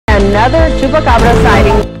another Chupacabra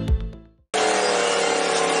sighting.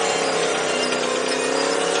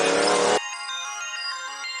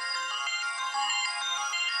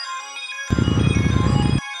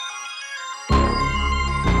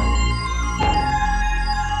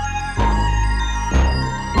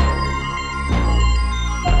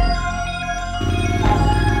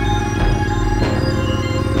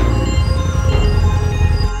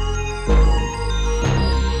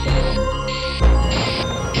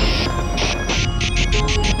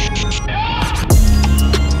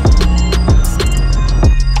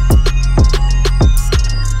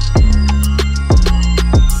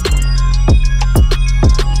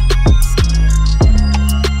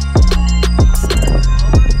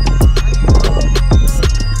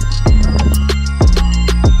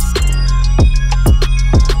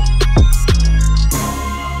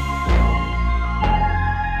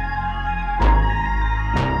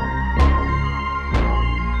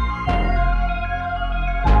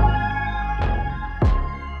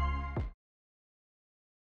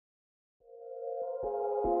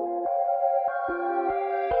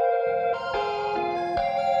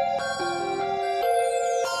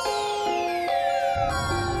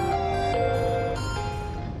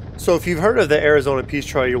 So if you've heard of the Arizona Peace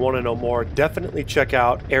Trail, you want to know more, definitely check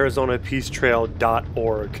out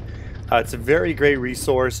arizonapeacetrail.org. It's a very great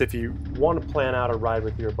resource if you want to plan out a ride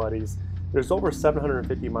with your buddies. There's over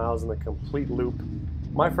 750 miles in the complete loop.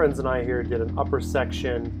 My friends and I here did an upper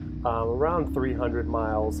section around 300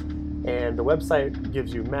 miles, and the website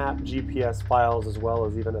gives you map, GPS files, as well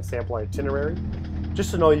as even a sample itinerary,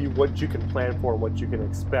 just to know what you can plan for and what you can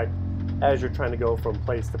expect as you're trying to go from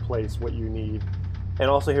place to place, what you need. And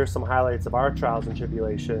also here's some highlights of our trials and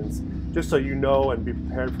tribulations, just so you know and be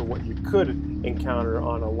prepared for what you could encounter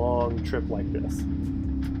on a long trip like this.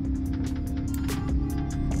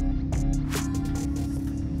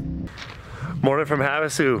 Morning from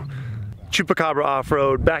Havasu. Chupacabra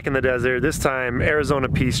Offroad, back in the desert, this time Arizona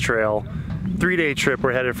Peace Trail. 3-day trip.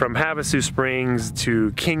 We're headed from Havasu Springs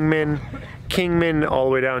to Kingman all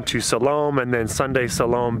the way down to Salome, and then Sunday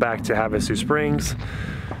Salome back to Havasu Springs.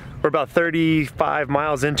 We're about 35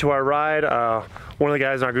 miles into our ride. One of the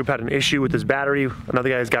guys in our group had an issue with his battery. Another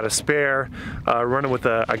guy's got a spare. Running with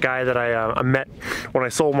a guy that I met when I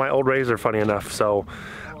sold my old Razor, funny enough. So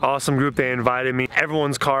awesome group, they invited me.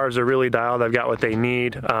 Everyone's cars are really dialed. They've got what they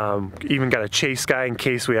need. Even got a chase guy in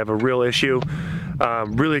case we have a real issue.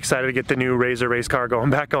 Really excited to get the new Razor race car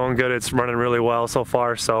going good. It's running really well so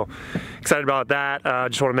far, so excited about that.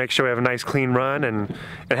 Just want to make sure we have a nice clean run and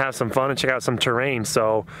have some fun and check out some terrain.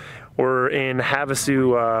 So we're in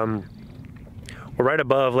Havasu. We're right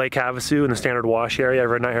above Lake Havasu in the Standard Wash area. I've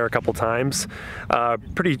ridden out here a couple times. A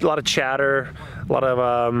lot of chatter, a lot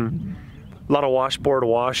of washboard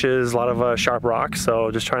washes, a lot of sharp rocks.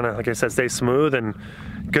 So just trying to, like I said, stay smooth and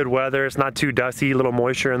good weather. It's not too dusty, a little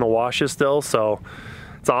moisture in the washes still. So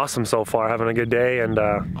it's awesome so far, having a good day, and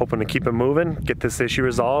hoping to keep it moving, get this issue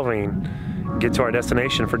resolved, and get to our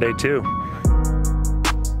destination for day 2.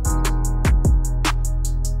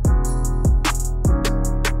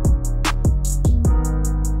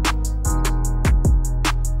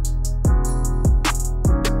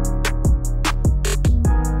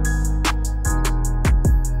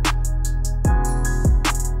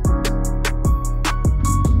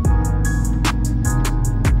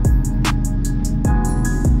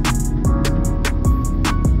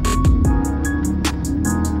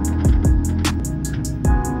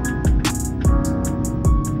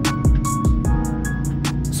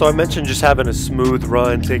 So I mentioned just having a smooth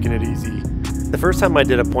run, taking it easy. The first time I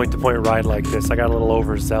did a point-to-point ride like this, I got a little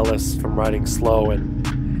overzealous from riding slow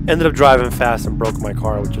and ended up driving fast and broke my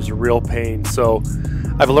car, which is a real pain. So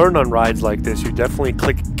I've learned on rides like this, you definitely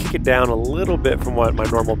kick it down a little bit from what my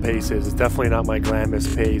normal pace is. It's definitely not my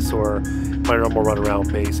Glamis pace or my normal run-around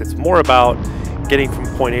pace. It's more about getting from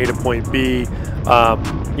point A to point B,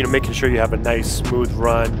 making sure you have a nice, smooth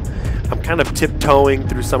run. I'm kind of tiptoeing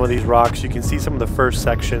through some of these rocks. You can see some of the first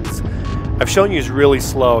sections. I've shown you is really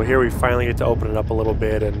slow. Here we finally get to open it up a little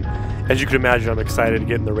bit, and as you can imagine, I'm excited to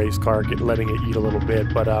get in the race car, letting it eat a little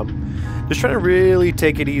bit, but just trying to really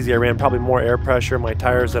take it easy. I ran probably more air pressure in my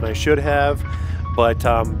tires than I should have, but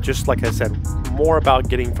just like I said, more about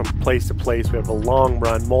getting from place to place. We have a long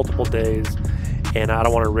run, multiple days, and I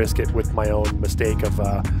don't want to risk it with my own mistake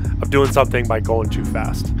of doing something by going too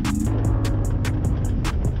fast.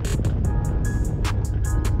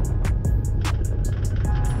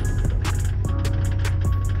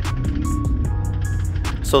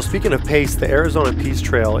 So speaking of pace, the Arizona Peace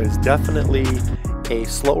Trail is definitely a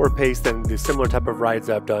slower pace than the similar type of rides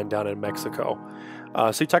I've done down in Mexico.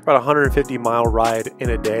 So you talk about a 150-mile ride in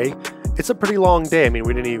a day. It's a pretty long day. I mean,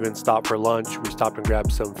 we didn't even stop for lunch. We stopped and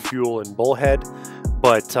grabbed some fuel in Bullhead.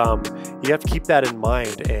 But you have to keep that in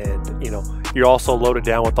mind, and you're also loaded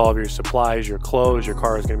down with all of your supplies, your clothes. Your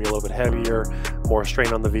car is going to be a little bit heavier, more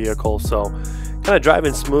strain on the vehicle. So kind of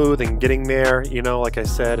driving smooth and getting there, like I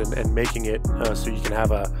said, and making it so you can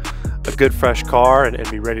have a good fresh car and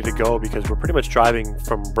be ready to go, because we're pretty much driving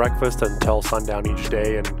from breakfast until sundown each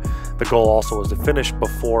day, and the goal also was to finish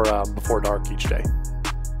before dark each day.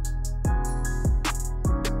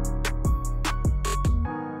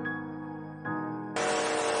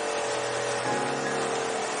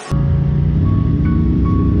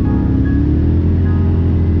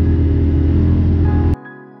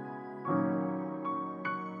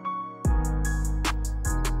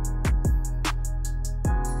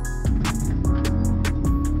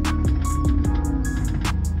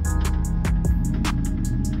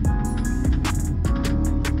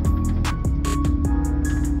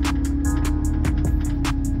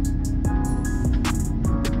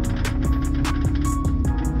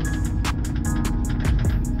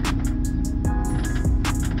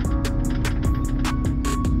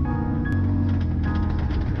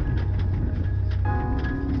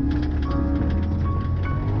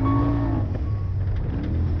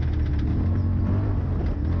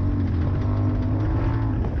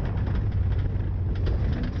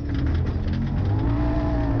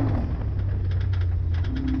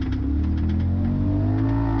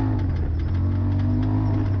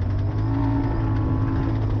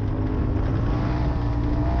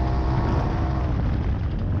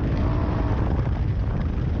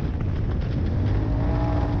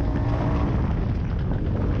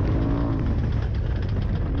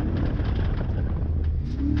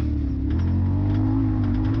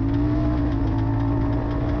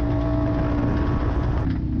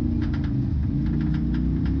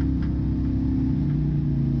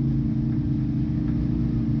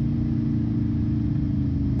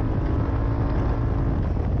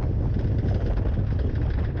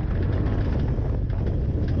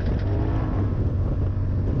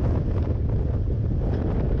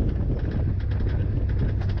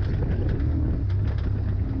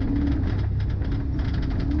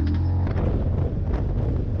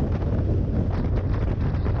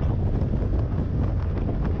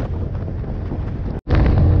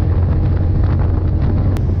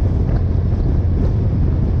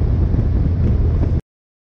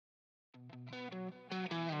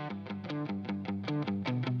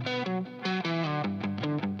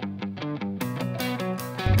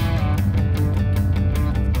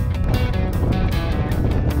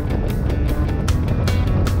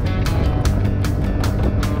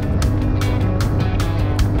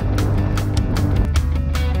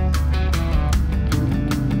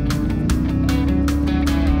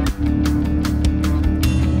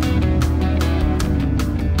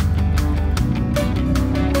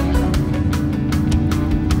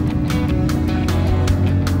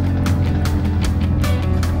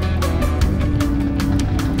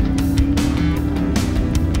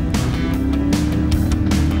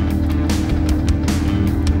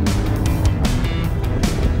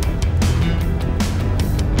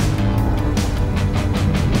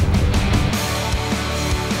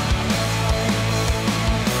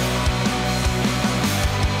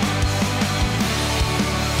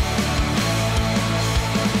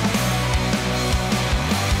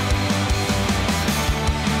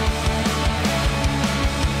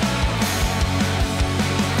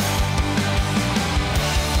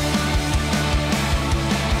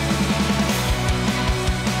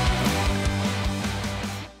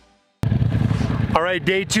 All right,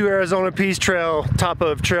 day 2 Arizona Peace Trail, top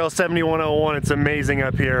of Trail 7101. It's amazing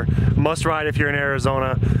up here. Must ride if you're in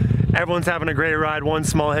Arizona. Everyone's having a great ride. One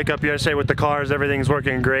small hiccup yesterday with the cars. Everything's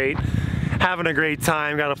working great. Having a great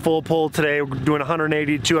time. Got a full pull today. We're doing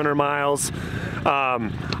 180, 200 miles.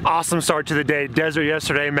 Awesome start to the day. Desert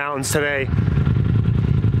yesterday, mountains today.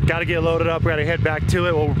 Got to get loaded up. We got to head back to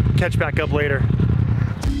it. We'll catch back up later.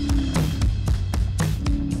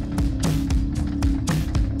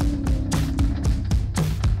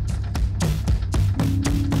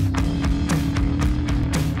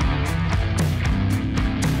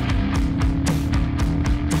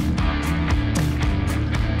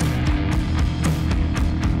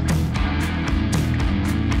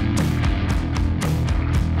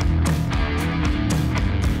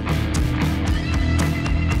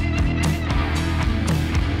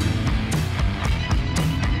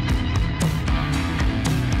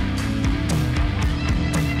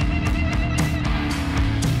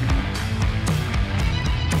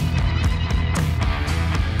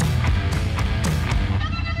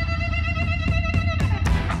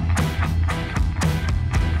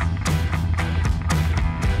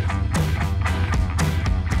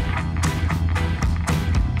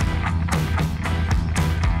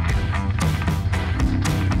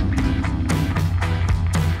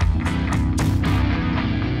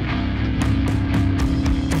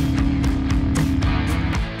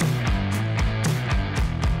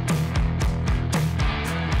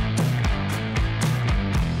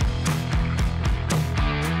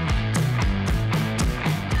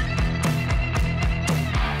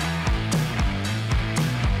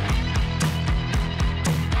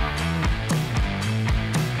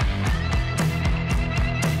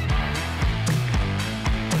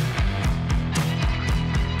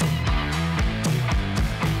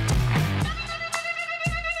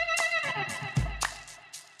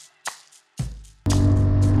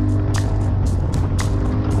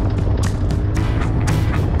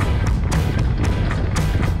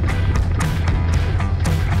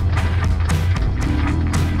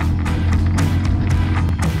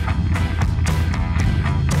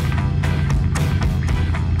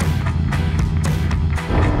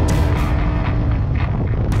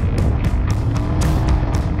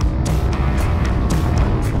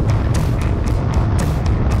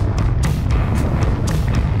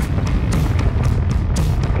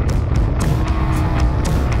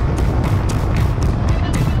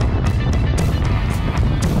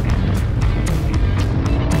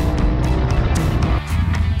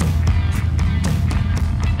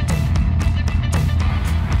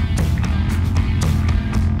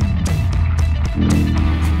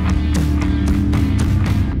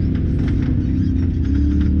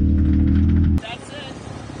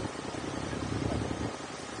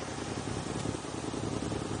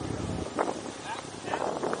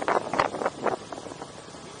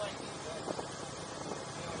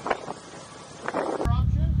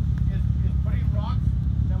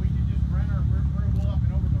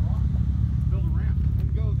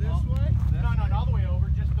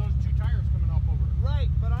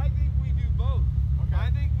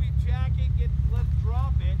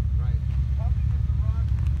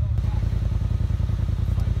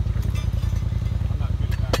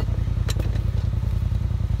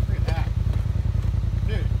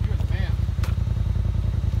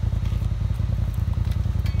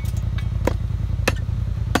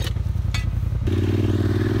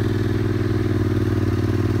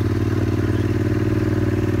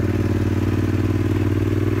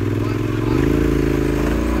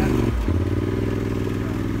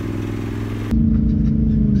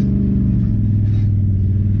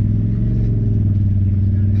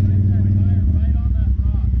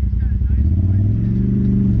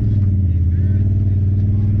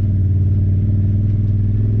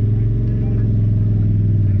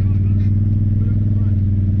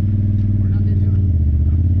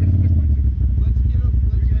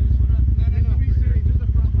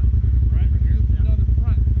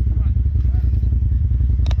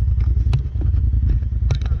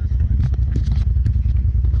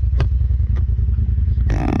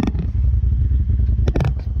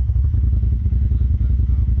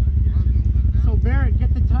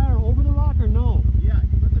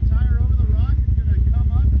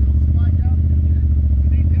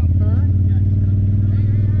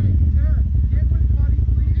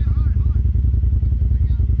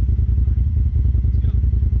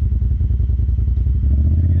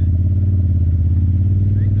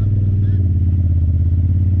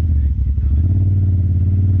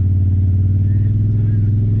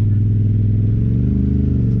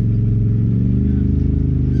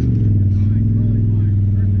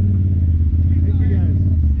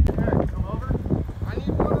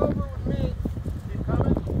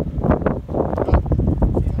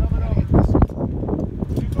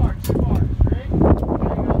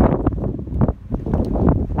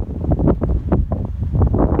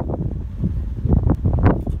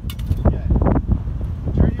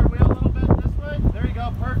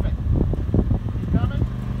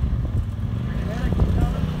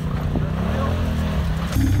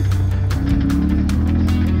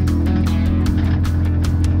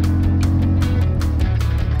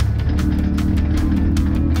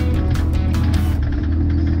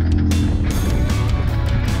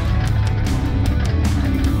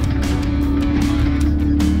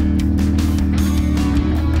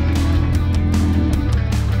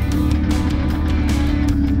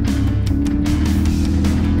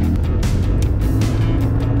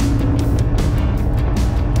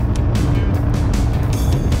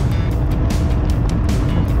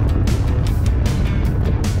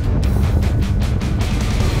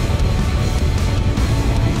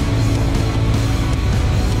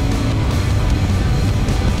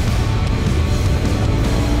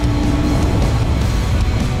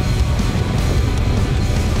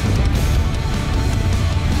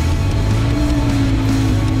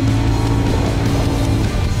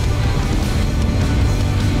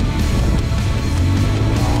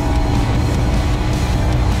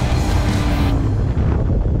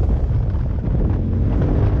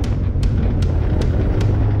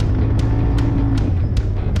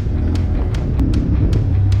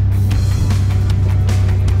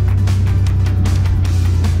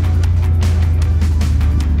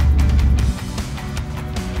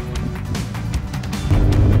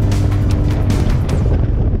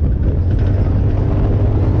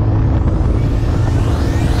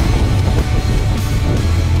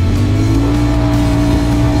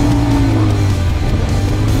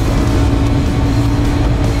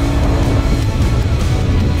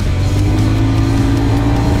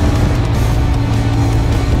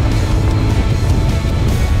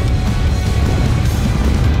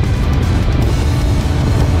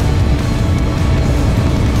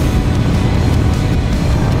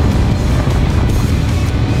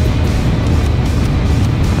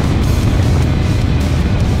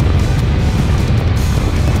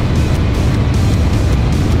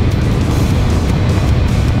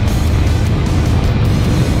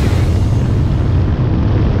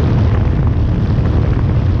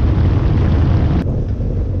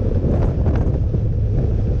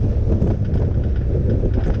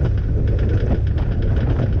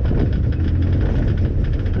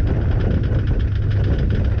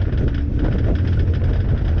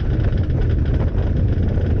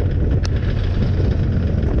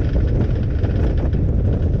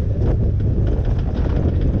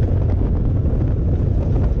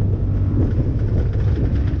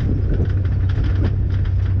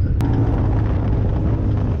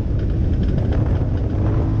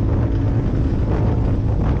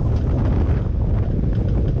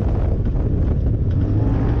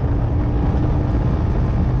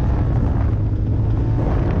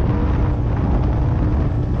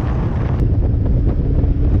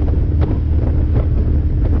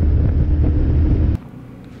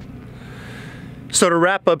 So to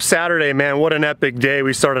wrap up Saturday, man, what an epic day.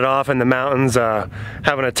 We started off in the mountains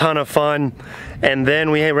having a ton of fun, and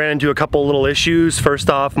then we ran into a couple little issues. First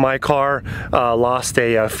off, my car lost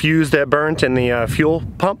a fuse that burnt in the fuel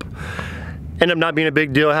pump. Ended up not being a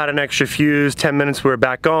big deal, had an extra fuse, 10 minutes we were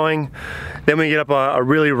back going. Then we get up a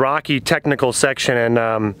really rocky technical section,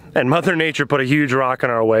 and Mother Nature put a huge rock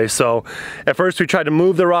in our way. So at first we tried to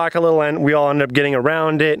move the rock a little and we all ended up getting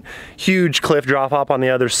around it. Huge cliff drop off on the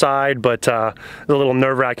other side, but a little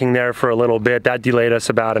nerve-wracking there for a little bit. That delayed us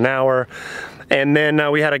about an hour. And then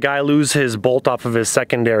we had a guy lose his bolt off of his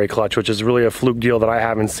secondary clutch, which is really a fluke deal that I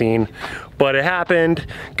haven't seen. But it happened,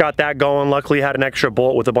 got that going. Luckily had an extra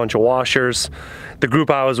bolt with a bunch of washers. The group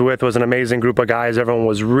I was with was an amazing group of guys. Everyone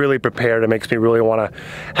was really prepared. It makes me really want to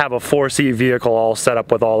have a 4-seat vehicle all set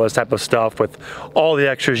up with all this type of stuff, with all the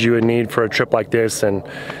extras you would need for a trip like this. And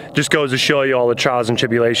just goes to show you all the trials and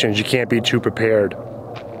tribulations. You can't be too prepared.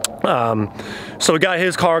 So we got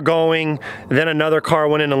his car going, then another car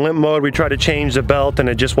went into limp mode. We tried to change the belt and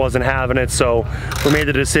it just wasn't having it, so we made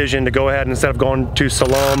the decision to go ahead, instead of going to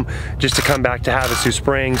Salome, just to come back to Havasu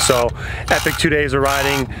Springs. So epic 2 days of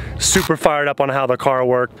riding, super fired up on how the car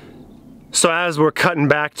worked. So as we're cutting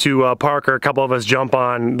back to Parker, a couple of us jump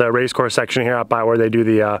on the race course section here up by where they do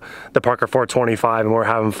the Parker 425, and we're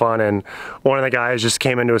having fun, and one of the guys just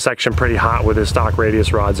came into a section pretty hot with his stock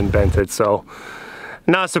radius rods and bent it. So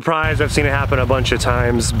not surprised, I've seen it happen a bunch of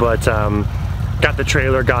times, but got the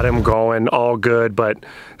trailer, got him going, all good, but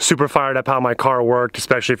super fired up how my car worked,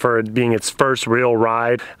 especially for it being its first real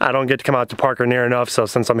ride. I don't get to come out to Parker near enough, so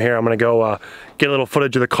since I'm here, I'm gonna go get a little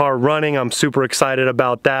footage of the car running. I'm super excited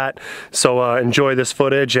about that, so enjoy this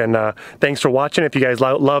footage, and thanks for watching. If you guys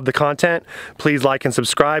love the content, please like and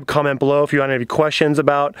subscribe. Comment below if you want any questions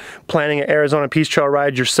about planning an Arizona Peace Trail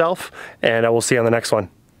ride yourself, and we'll see you on the next one.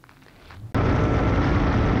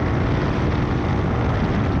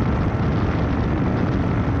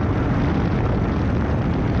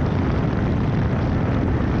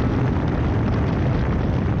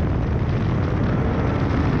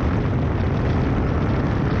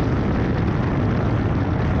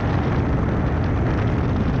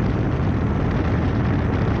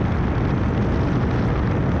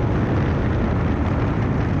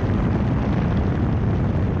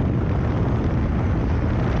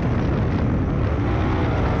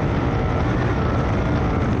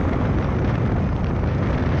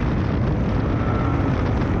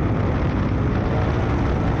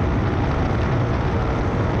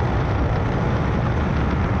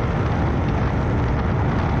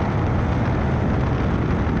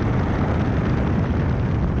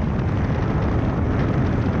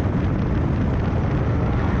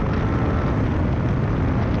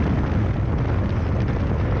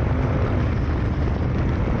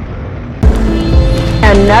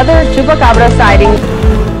 Another Chupacabra sighting.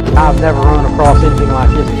 I've never run across anything like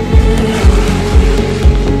this.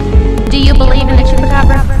 Do you believe in the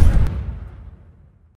Chupacabra?